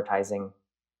prioritizing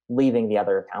leaving the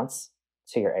other accounts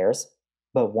to your heirs.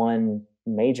 But one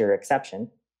major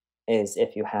exception is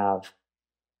if you have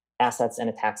assets in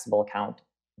a taxable account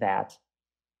that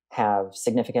have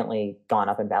significantly gone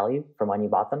up in value from when you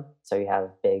bought them. So you have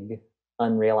big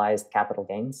unrealized capital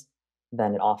gains,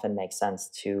 then it often makes sense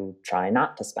to try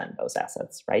not to spend those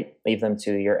assets, right? Leave them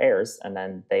to your heirs, and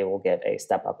then they will get a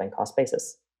step up in cost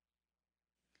basis.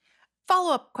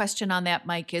 Follow-up question on that,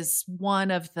 Mike, is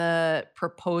one of the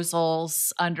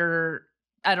proposals under,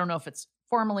 I don't know if it's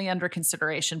formally under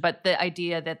consideration, but the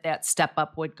idea that that step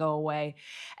up would go away.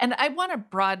 And I want to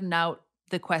broaden out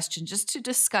the question just to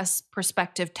discuss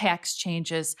prospective tax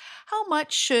changes. How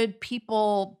much should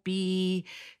people be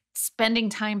spending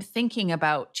time thinking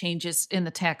about changes in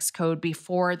the tax code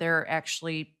before they're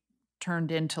actually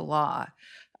turned into law?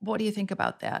 What do you think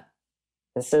about that?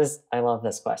 I love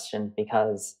this question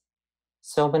because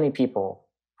so many people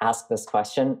ask this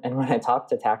question. And when I talk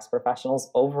to tax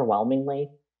professionals,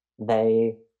 overwhelmingly,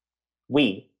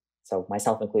 we, so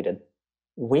myself included,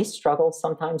 we struggle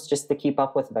sometimes just to keep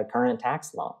up with the current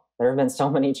tax law. There have been so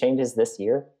many changes this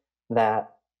year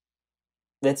that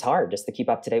it's hard just to keep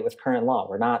up to date with current law.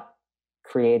 We're not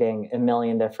creating a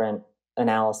million different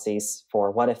analyses for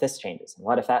what if this changes and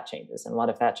what if that changes and what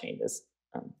if that changes,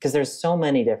 because there's so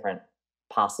many different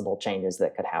possible changes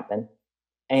that could happen.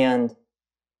 And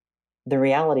the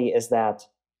reality is that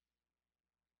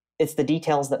it's the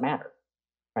details that matter,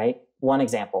 right? One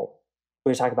example, we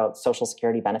were talking about Social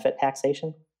Security benefit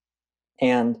taxation,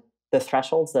 and the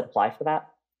thresholds that apply for that,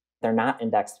 they're not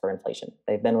indexed for inflation.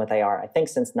 They've been what they are, I think,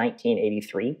 since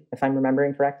 1983, if I'm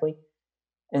remembering correctly.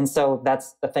 And so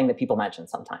that's the thing that people mention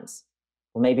sometimes.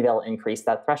 Well, maybe they'll increase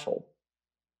that threshold.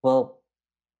 Well,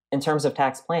 in terms of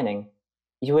tax planning,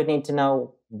 you would need to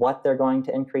know what they're going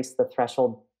to increase the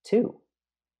threshold to.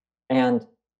 And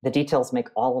the details make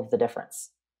all of the difference.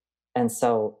 And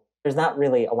so there's not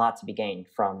really a lot to be gained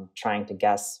from trying to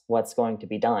guess what's going to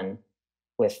be done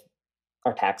with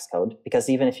our tax code, because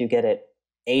even if you get it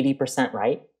 80%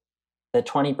 right, the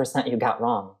 20% you got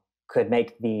wrong could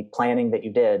make the planning that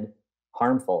you did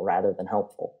harmful rather than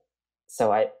helpful.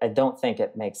 So I don't think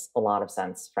it makes a lot of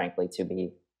sense, frankly, to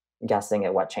be guessing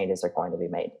at what changes are going to be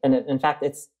made. And in fact,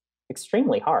 it's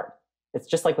extremely hard. It's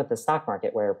just like with the stock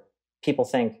market where people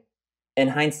think in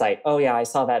hindsight, oh yeah, I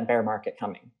saw that bear market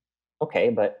coming. Okay,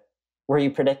 but were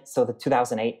you so the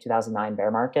 2008, 2009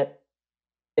 bear market,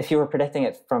 if you were predicting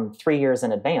it from 3 years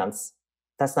in advance,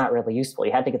 that's not really useful.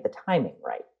 You had to get the timing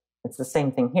right. It's the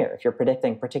same thing here. If you're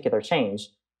predicting particular change,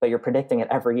 but you're predicting it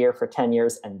every year for 10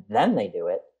 years and then they do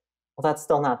it, well, that's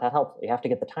still not that helpful. You have to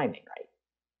get the timing right.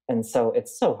 And so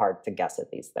it's so hard to guess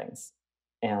at these things.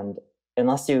 And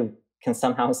unless you can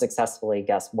somehow successfully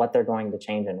guess what they're going to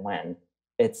change and when,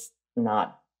 it's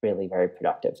not really very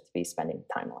productive to be spending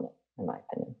time on it, in my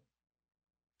opinion.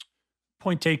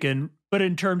 Point taken. But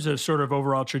in terms of sort of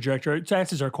overall trajectory,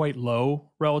 taxes are quite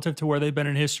low relative to where they've been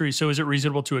in history. So is it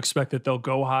reasonable to expect that they'll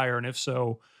go higher? And if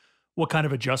so, what kind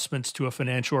of adjustments to a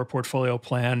financial or portfolio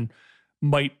plan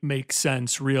might make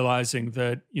sense, realizing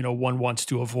that, one wants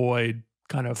to avoid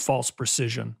kind of false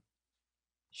precision?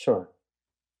 Sure.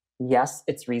 Yes,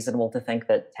 it's reasonable to think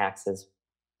that taxes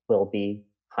will be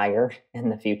higher in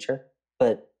the future,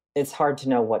 but it's hard to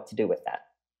know what to do with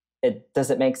that. Does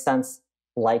it make sense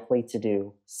likely to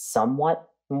do somewhat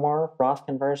more Roth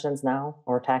conversions now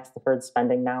or tax deferred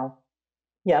spending now?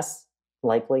 Yes,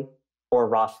 likely. Or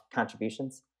Roth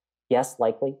contributions? Yes,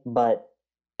 likely. But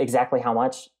exactly how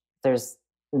much? There's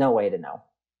no way to know.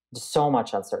 There's so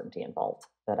much uncertainty involved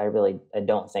that I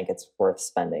don't think it's worth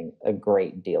spending a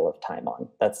great deal of time on.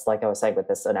 That's like I was saying with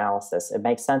this analysis. It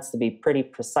makes sense to be pretty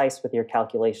precise with your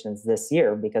calculations this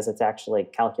year because it's actually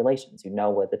calculations. You know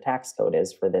what the tax code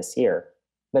is for this year.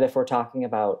 But if we're talking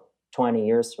about 20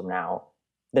 years from now,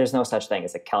 there's no such thing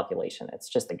as a calculation. It's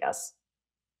just a guess.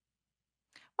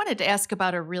 Wanted to ask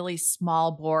about a really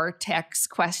small bore tax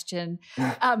question.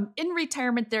 In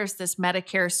retirement, there's this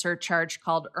Medicare surcharge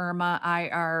called IRMA,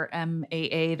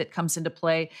 IRMAA, that comes into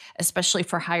play, especially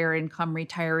for higher income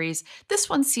retirees. This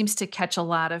one seems to catch a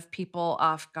lot of people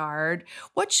off guard.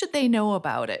 What should they know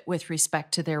about it with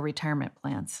respect to their retirement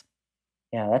plans?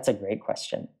 Yeah, that's a great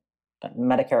question.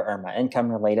 Medicare IRMA,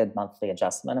 income related monthly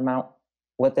adjustment amount.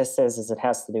 what this is it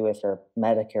has to do with your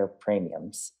Medicare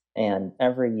premiums. And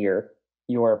every year,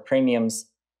 your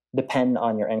premiums depend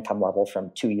on your income level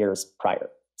from 2 years prior.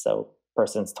 So,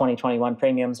 person's 2021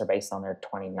 premiums are based on their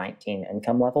 2019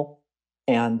 income level.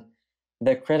 And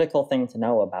the critical thing to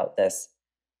know about this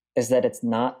is that it's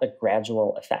not a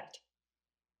gradual effect.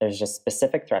 There's just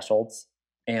specific thresholds.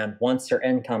 And once your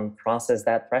income crosses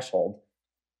that threshold,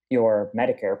 your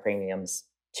Medicare premiums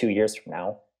 2 years from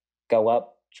now go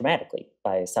up dramatically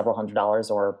by several $100s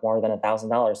or more than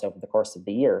 $1,000 over the course of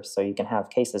the year. So you can have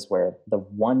cases where the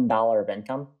 $1 of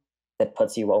income that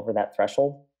puts you over that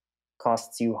threshold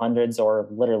costs you hundreds or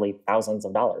literally thousands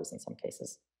of dollars in some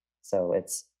cases. So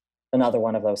it's another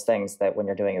one of those things that when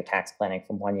you're doing your tax planning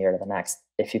from one year to the next,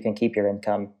 if you can keep your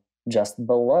income just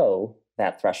below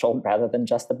that threshold rather than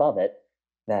just above it,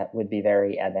 that would be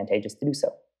very advantageous to do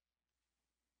so.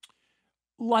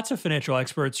 Lots of financial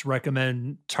experts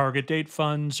recommend target date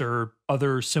funds or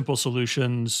other simple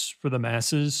solutions for the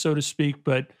masses, so to speak,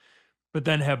 but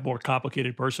then have more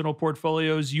complicated personal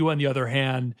portfolios. You, on the other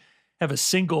hand, have a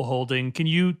single holding. Can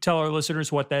you tell our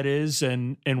listeners what that is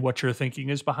and what your thinking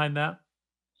is behind that?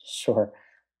 Sure.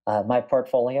 Our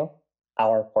portfolio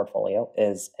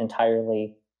is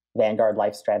entirely Vanguard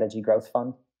Life Strategy Growth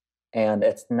Fund. And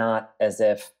it's not as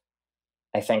if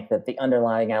I think that the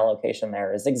underlying allocation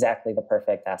there is exactly the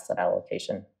perfect asset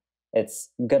allocation. It's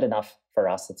good enough for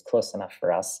us. It's close enough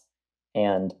for us.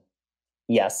 And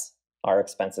yes, our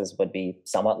expenses would be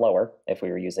somewhat lower if we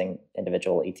were using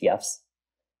individual ETFs.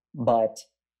 But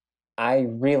I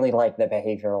really like the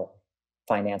behavioral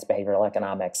finance, behavioral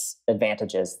economics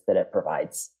advantages that it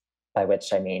provides, by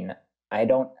which I mean, I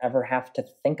don't ever have to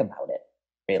think about it,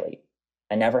 really.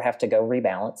 I never have to go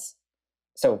rebalance.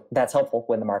 So that's helpful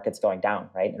when the market's going down,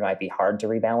 right? It might be hard to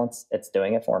rebalance. It's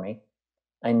doing it for me.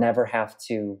 I never have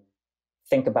to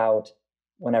think about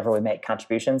whenever we make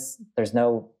contributions. There's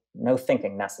no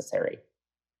thinking necessary.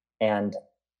 And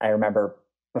I remember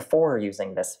before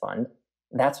using this fund,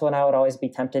 that's when I would always be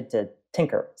tempted to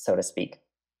tinker, so to speak,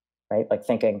 right? Like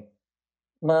thinking,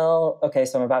 well, okay,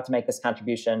 so I'm about to make this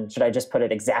contribution. Should I just put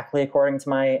it exactly according to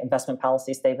my investment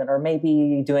policy statement? Or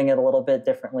maybe doing it a little bit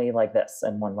differently like this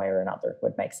in one way or another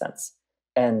would make sense.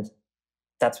 And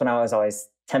that's when I was always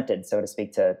tempted, so to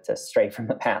speak, to stray from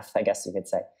the path, I guess you could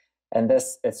say. And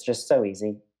this, it's just so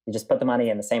easy. You just put the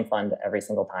money in the same fund every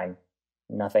single time.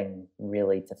 Nothing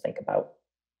really to think about.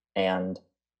 And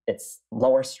it's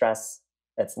lower stress,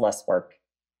 it's less work.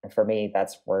 And for me,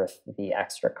 that's worth the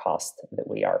extra cost that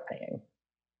we are paying.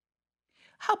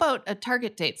 How about a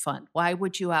target date fund? Why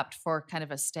would you opt for kind of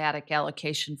a static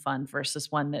allocation fund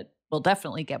versus one that will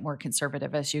definitely get more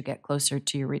conservative as you get closer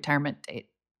to your retirement date?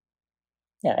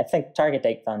 Yeah, I think target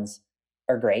date funds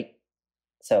are great.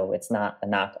 So it's not a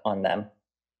knock on them.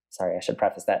 Sorry, I should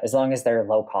preface that. As long as they're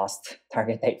low cost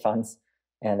target date funds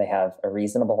and they have a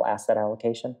reasonable asset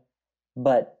allocation.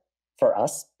 But for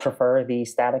us, prefer the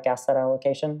static asset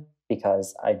allocation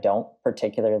because I don't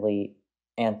particularly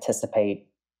anticipate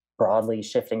broadly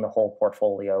shifting the whole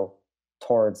portfolio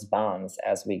towards bonds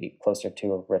as we get closer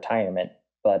to retirement,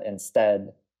 but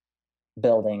instead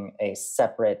building a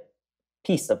separate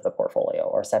piece of the portfolio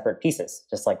or separate pieces,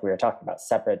 just like we were talking about,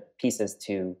 separate pieces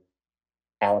to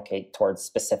allocate towards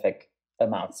specific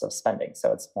amounts of spending.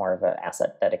 So it's more of an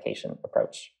asset dedication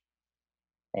approach.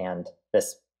 And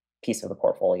this piece of the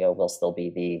portfolio will still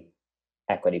be the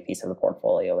equity piece of the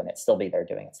portfolio and it still be there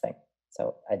doing its thing.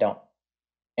 So I don't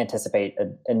anticipate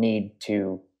a need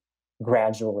to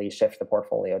gradually shift the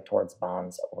portfolio towards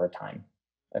bonds over time,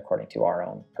 according to our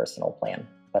own personal plan.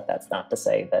 But that's not to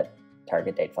say that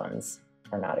target date funds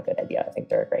are not a good idea. I think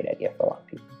they're a great idea for a lot of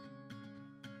people.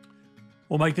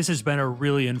 Well, Mike, this has been a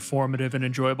really informative and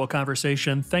enjoyable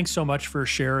conversation. Thanks so much for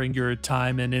sharing your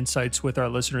time and insights with our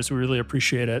listeners. We really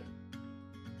appreciate it.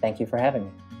 Thank you for having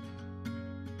me.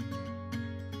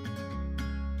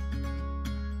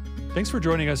 Thanks for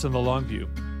joining us on The Long View.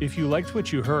 If you liked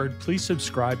what you heard, please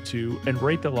subscribe to and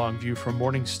rate The Long View from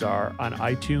Morningstar on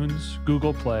iTunes,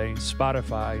 Google Play,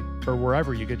 Spotify, or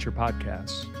wherever you get your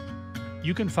podcasts.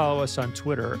 You can follow us on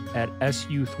Twitter at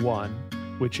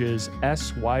SYouth1, which is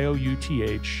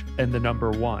SYOUTH and the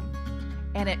number 1.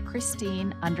 And at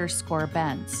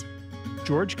Christine_Benz.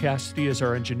 George Cassidy is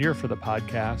our engineer for the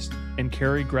podcast, and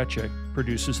Carrie Gretchick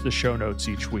produces the show notes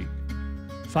each week.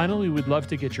 Finally, we'd love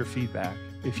to get your feedback.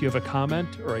 If you have a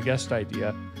comment or a guest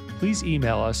idea, please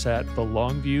email us at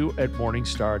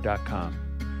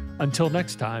thelongview@morningstar.com. Until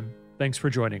next time, thanks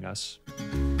for joining us.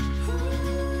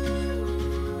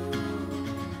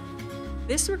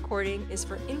 This recording is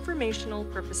for informational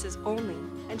purposes only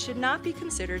and should not be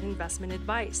considered investment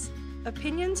advice.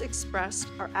 Opinions expressed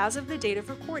are as of the date of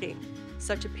recording.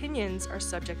 Such opinions are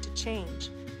subject to change.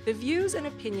 The views and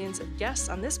opinions of guests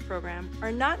on this program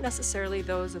are not necessarily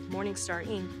those of Morningstar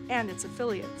Inc. and its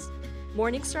affiliates.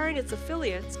 Morningstar and its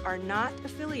affiliates are not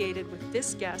affiliated with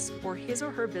this guest or his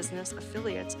or her business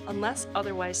affiliates unless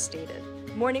otherwise stated.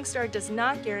 Morningstar does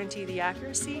not guarantee the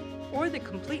accuracy or the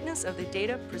completeness of the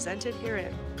data presented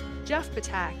herein. Jeff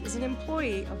Patak is an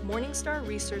employee of Morningstar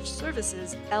Research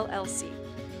Services, LLC.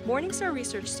 Morningstar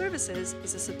Research Services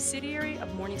is a subsidiary of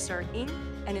Morningstar Inc.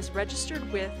 and is registered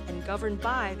with and governed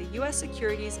by the U.S.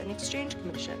 Securities and Exchange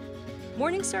Commission.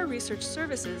 Morningstar Research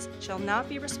Services shall not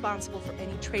be responsible for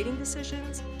any trading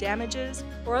decisions, damages,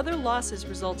 or other losses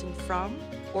resulting from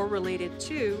or related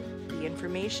to the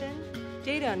information,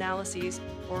 data analyses,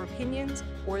 or opinions,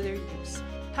 or their use.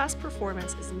 Past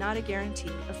performance is not a guarantee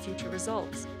of future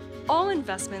results. All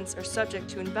investments are subject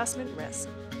to investment risk,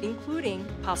 including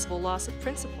possible loss of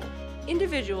principal.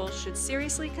 Individuals should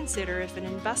seriously consider if an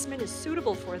investment is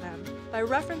suitable for them by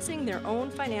referencing their own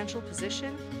financial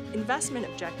position, investment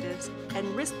objectives, and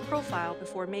risk profile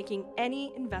before making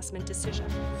any investment decision.